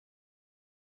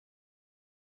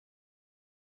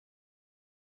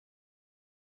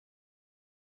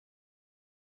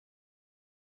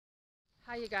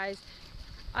Hi you guys,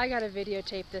 I gotta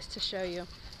videotape this to show you.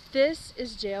 This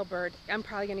is Jailbird. I'm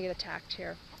probably gonna get attacked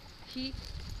here.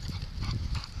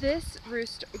 This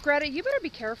rooster, Greta, you better be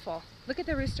careful. Look at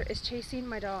the rooster, is chasing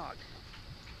my dog.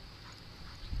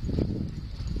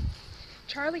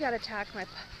 Charlie got attacked.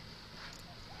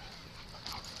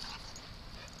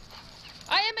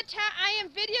 I am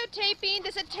videotaping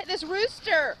this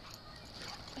rooster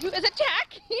who is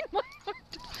attacking my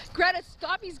Greta,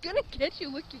 stop, he's gonna get you.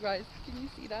 Look, you guys, can you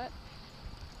see that?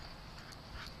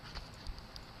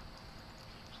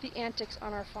 The antics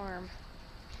on our farm.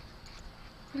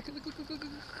 Look.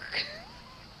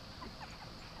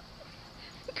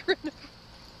 Greta.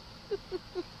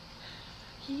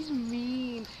 He's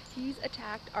mean. He's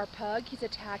attacked our pug. He's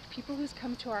attacked people who's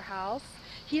come to our house.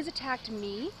 He has attacked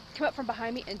me. Come up from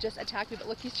behind me and just attacked me. But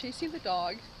look, he's chasing the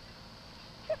dog.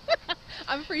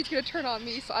 I'm afraid he's going to turn on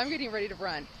me, so I'm getting ready to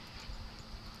run.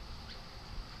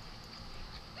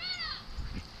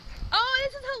 Oh,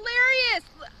 this is hilarious!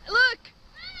 Look!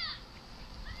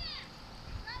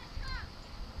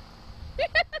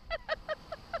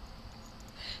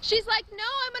 She's like, no,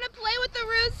 I'm going to play with the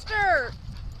rooster!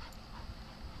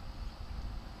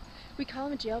 We call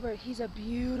him a jailbird. He's a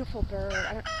beautiful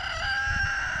bird.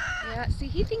 Yeah, see,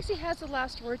 he thinks he has the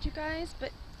last word, you guys,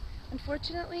 but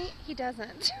unfortunately, he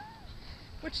doesn't.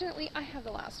 Fortunately, I have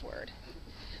the last word.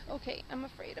 Okay, I'm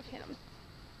afraid of him.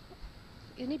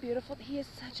 Isn't he beautiful? He is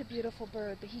such a beautiful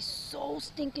bird, but he's so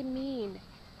stinking mean.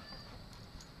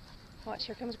 Watch,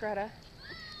 here comes Greta.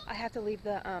 I have to leave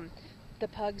the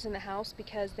pugs in the house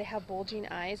because they have bulging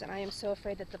eyes, and I am so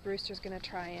afraid that the rooster's going to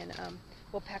try and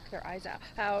will peck their eyes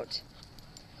out.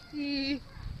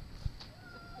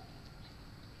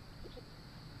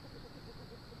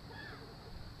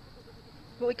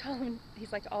 But we call him,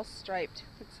 he's like all striped.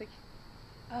 Looks like,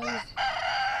 oh, he's...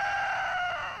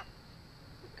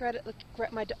 Greta, look,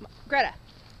 Greta,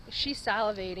 she's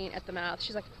salivating at the mouth.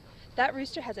 She's like, that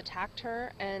rooster has attacked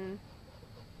her, and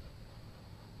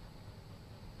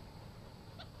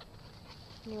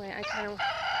anyway, I kind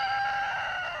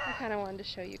of wanted to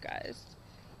show you guys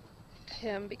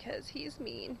him because he's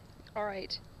mean. All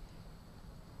right,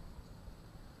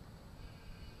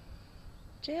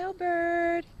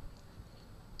 Jailbird.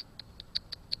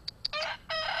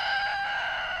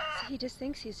 So he just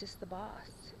thinks he's just the boss.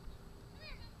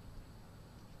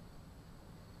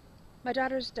 My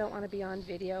daughters don't want to be on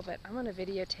video, but I'm going to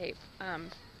videotape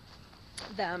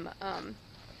them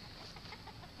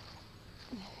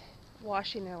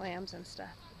washing their lambs and stuff.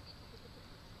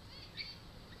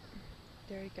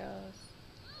 There he goes.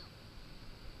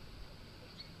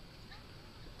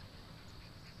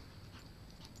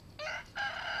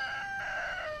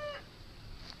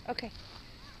 Okay.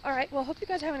 All right. Well, hope you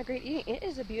guys are having a great evening. It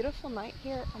is a beautiful night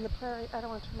here on the prairie. I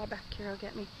don't want to turn my back here. It'll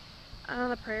get me. On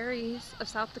the prairies of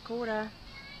South Dakota.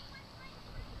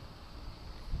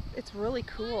 It's really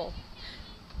cool.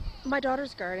 My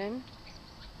daughter's garden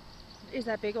is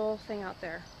that big old thing out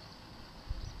there.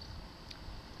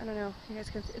 I don't know, you guys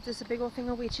can see, it's just a big old thing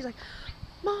of weeds. She's like,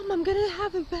 Mom, I'm gonna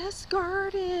have the best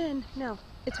garden. No,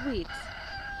 it's weeds.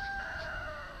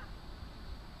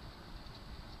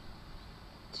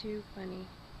 Too funny.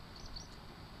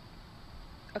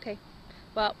 Okay,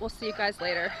 well, we'll see you guys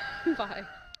later. Bye.